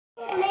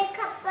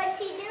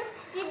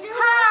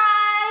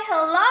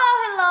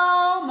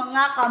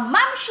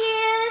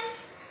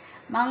kamamshis,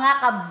 mga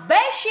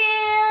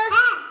kabeshis.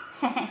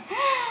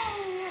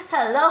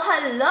 Hello,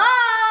 hello!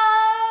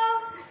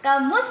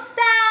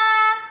 Kamusta?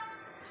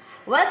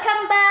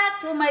 Welcome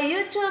back to my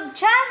YouTube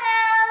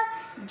channel,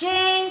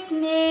 Jane's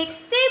Mix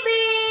TV.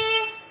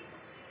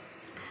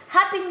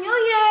 Happy New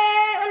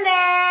Year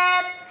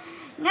ulit!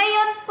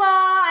 Ngayon po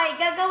ay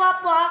gagawa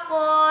po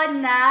ako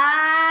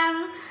ng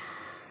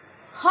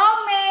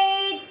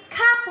homemade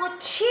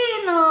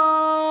cappuccino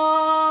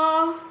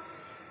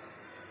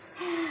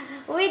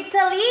with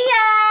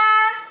Talia.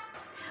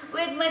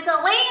 With my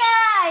Talia,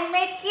 I'm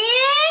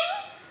making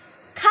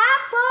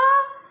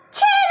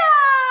capuchino.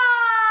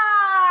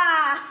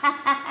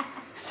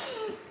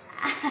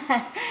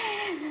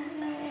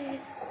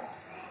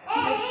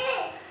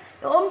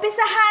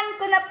 Uumpisahan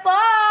ko na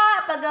po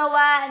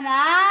paggawa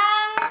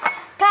ng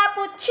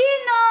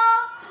cappuccino.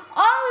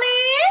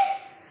 Only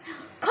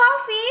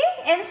coffee,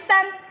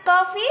 instant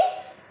coffee,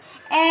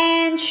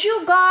 and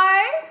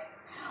sugar.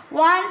 1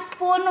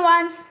 spoon,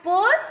 1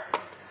 spoon.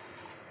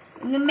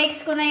 Mix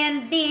ko na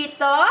yan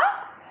dito.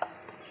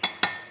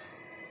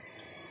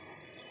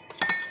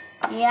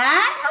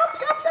 Yan.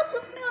 Oops.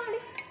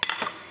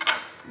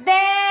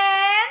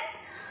 Then,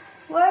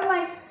 where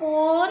my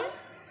spoon?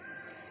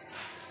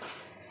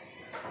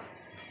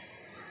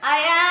 I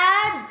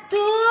add 2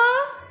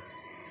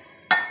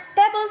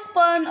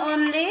 tablespoons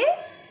only.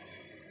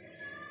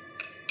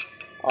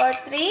 Or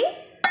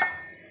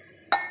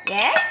 3.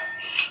 Yes.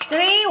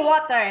 3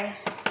 water.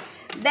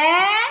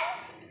 Then,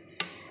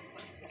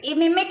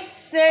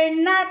 i-mixer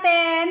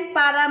natin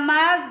para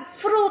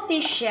mag-fruity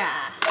siya.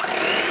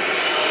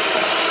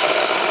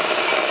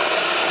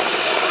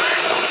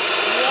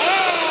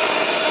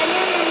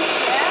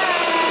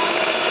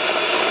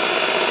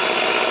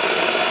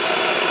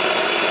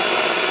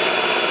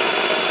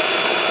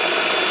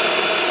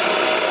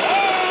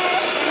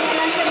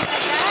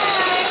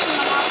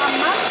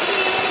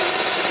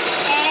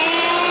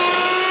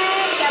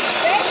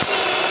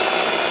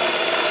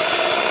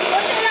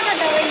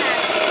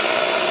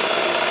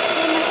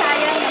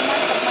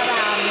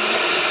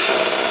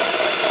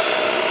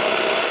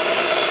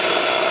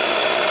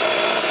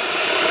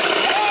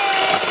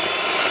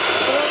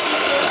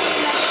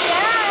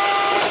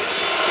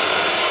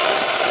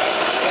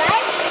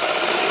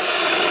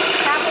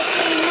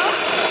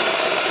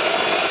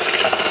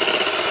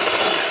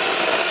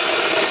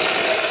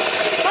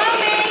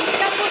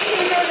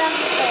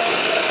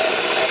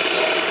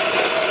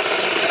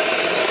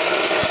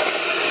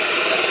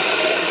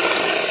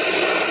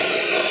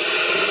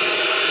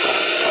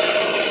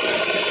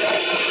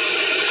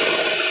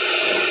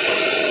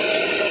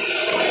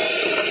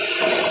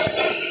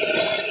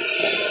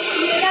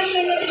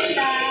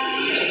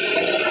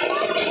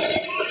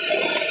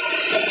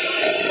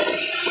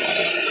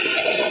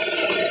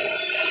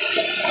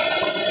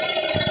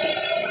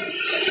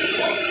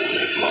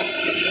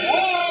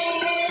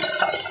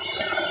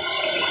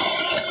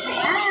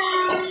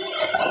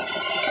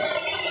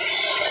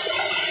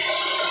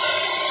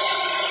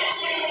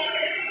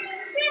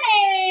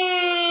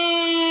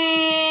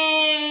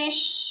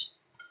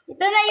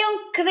 Ito na yung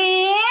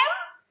cream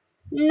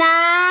na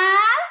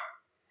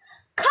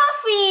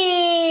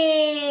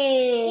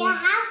coffee. You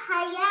have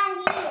Haya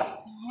here.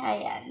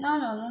 Haya. No,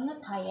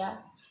 not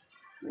Haya.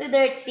 The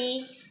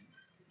dirty.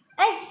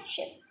 Ay,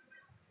 shit.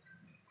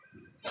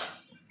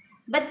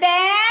 But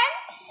then,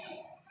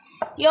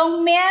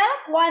 yung milk,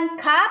 1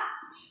 cup,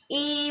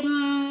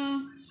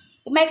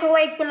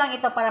 i-microwave ko lang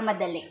ito para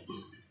madali.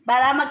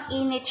 Para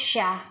mag-init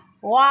siya.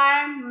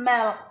 Warm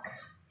milk.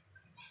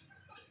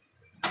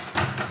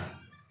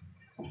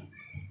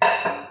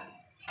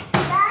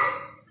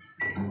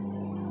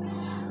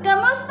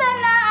 Kamusta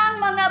na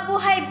ang mga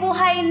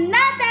buhay-buhay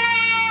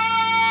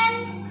natin?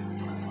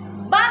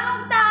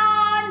 Bagong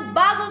taon,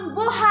 bagong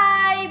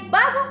buhay,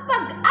 bagong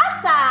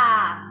pag-asa.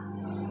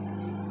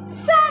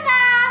 Sana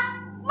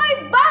may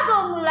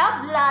bagong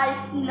love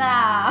life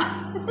na.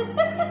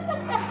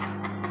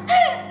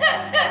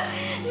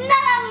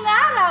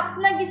 Nangangarap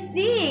na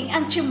gising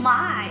ang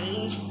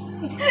tiyumay.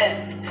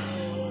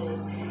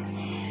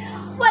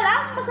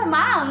 Walang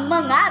masamang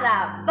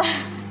mangarap.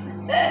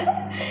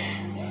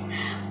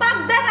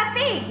 Pag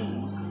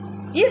darating,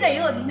 yun na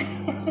yun.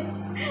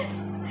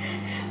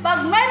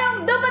 Pag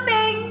merong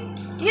dumating,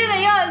 yun na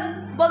yun.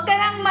 Huwag ka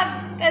nang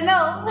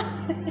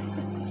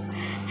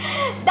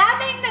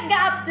daming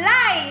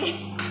nag-a-apply.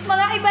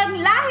 Mga ibang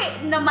lahi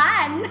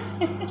naman.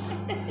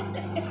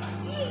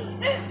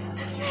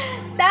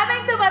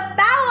 Daming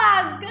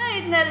tumatawag.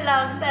 Ay na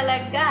lang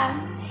talaga.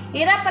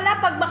 Hirap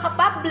pala pag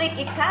makapublic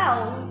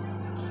ikaw.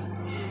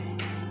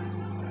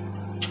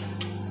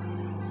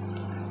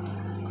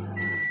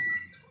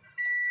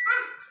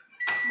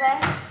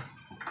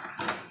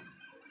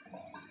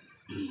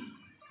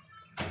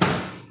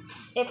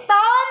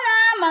 Ito na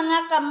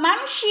mga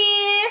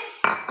kamamshis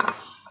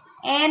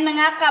and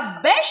mga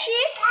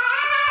kabeshis.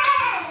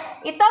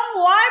 Itong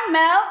warm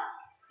milk,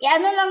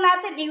 i-ano lang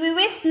natin,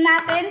 i-whisk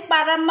natin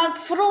para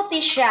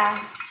mag-fruity siya.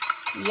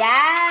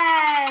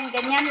 Yan,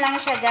 ganyan lang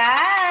siya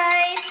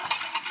guys.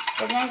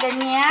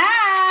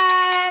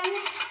 Ganyan-ganyan.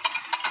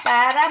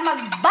 Para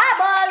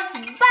mag-bubbles,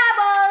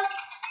 bubbles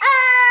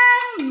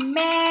ang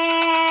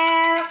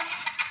milk.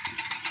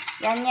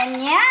 Yan.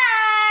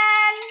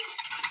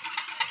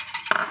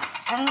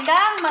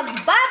 Hanggang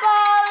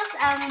mag-bubbles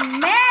ang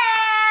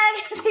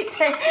milk.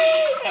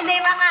 Hindi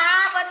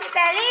makaabot si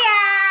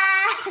Talia.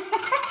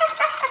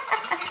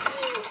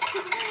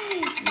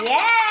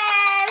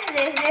 Yes,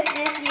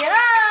 this, yo.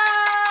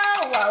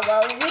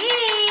 Wow,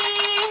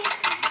 wee.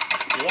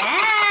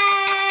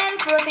 Yan.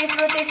 Fruity.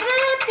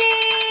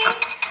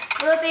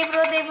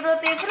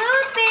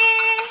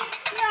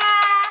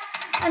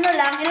 Ano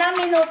lang, ilang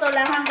minuto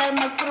lang hanggang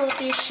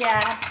mag-fruity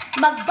siya.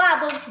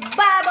 Mag-bubbles.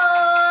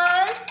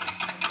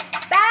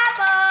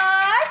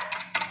 Tapos,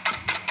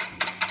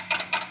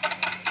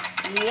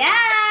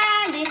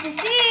 yan, this is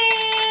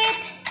it.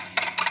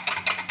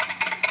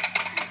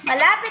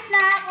 Malapit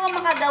na ako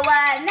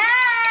makagawa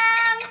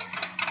ng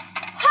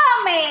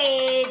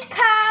homemade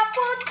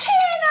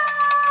cappuccino.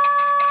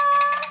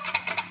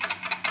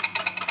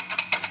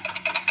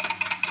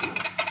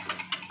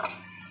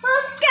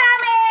 Who's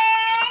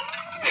coming?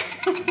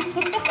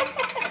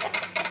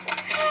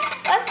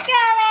 Who's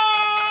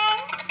coming?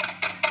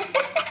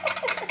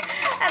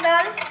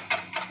 Adults?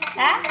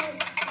 Ha?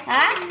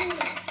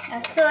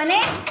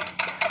 Sonic?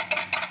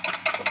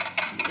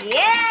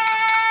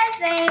 Yes,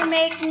 I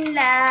make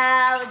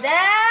now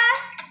the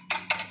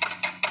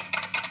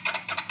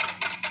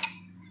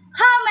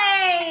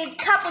homemade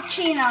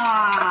cappuccino.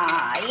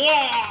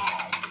 Yes.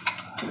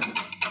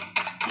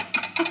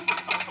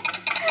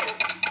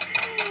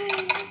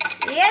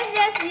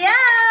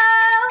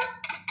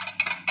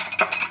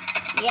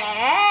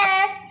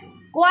 Yes.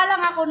 Kuha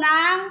lang ako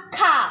ng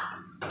cup.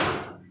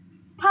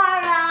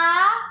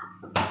 Para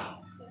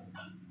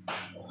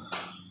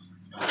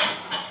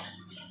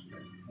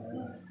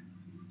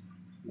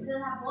you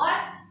don't have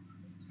what?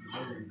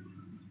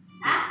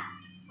 Huh?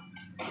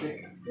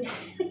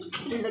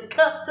 Look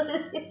up.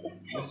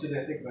 Let's do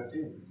that take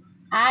vaccine.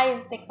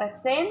 You take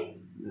vaccine?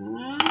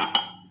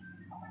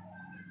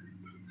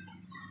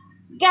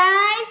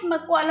 Guys,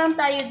 magkuha lang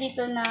tayo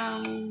dito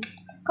ng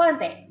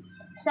konti.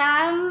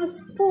 Isang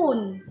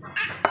spoon.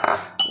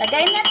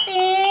 Lagay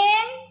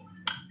natin.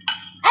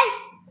 Ay!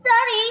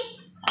 Sorry!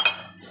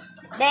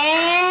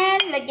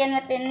 Then, lagyan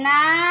natin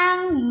ng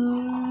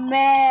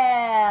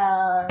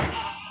milk.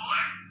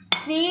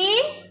 See?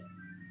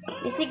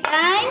 You see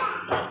guys?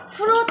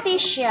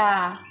 Fruity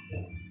siya.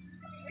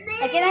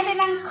 Lagyan natin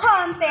ng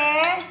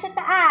konti sa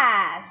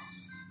taas.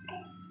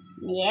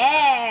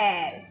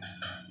 Yes!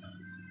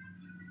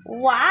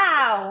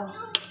 Wow!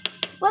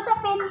 What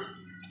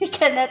happened? We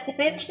cannot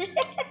reach.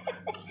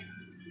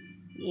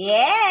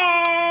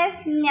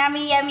 Yes!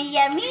 Yummy!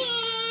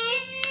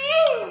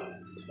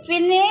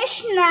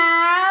 Finish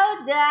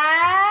now the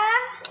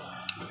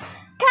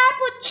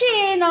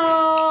cappuccino.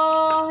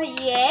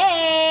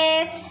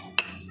 Yes!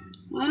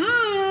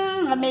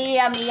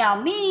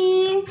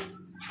 Yummy!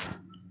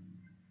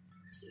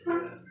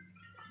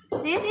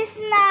 This is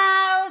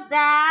now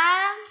the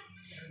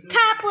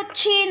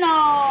cappuccino.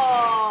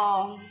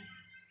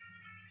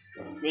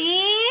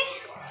 See?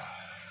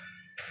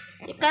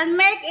 You can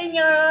make in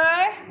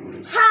your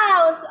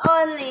house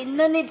only.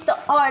 No need to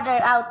order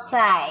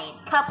outside.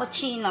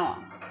 Cappuccino.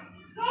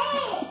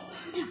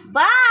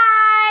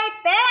 Bye!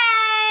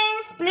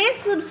 Thanks! Please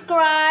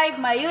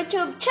subscribe my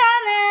YouTube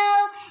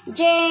channel,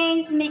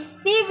 Jane's Mix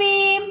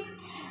TV.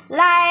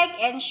 Like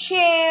and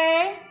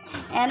share.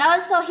 And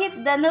also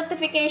hit the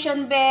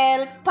notification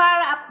bell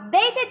para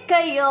updated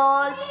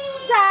kayo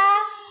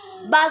sa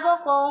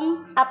bago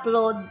kong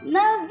upload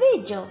na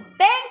video.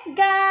 Thanks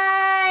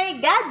guys!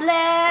 God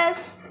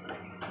bless!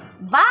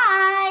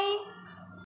 Bye!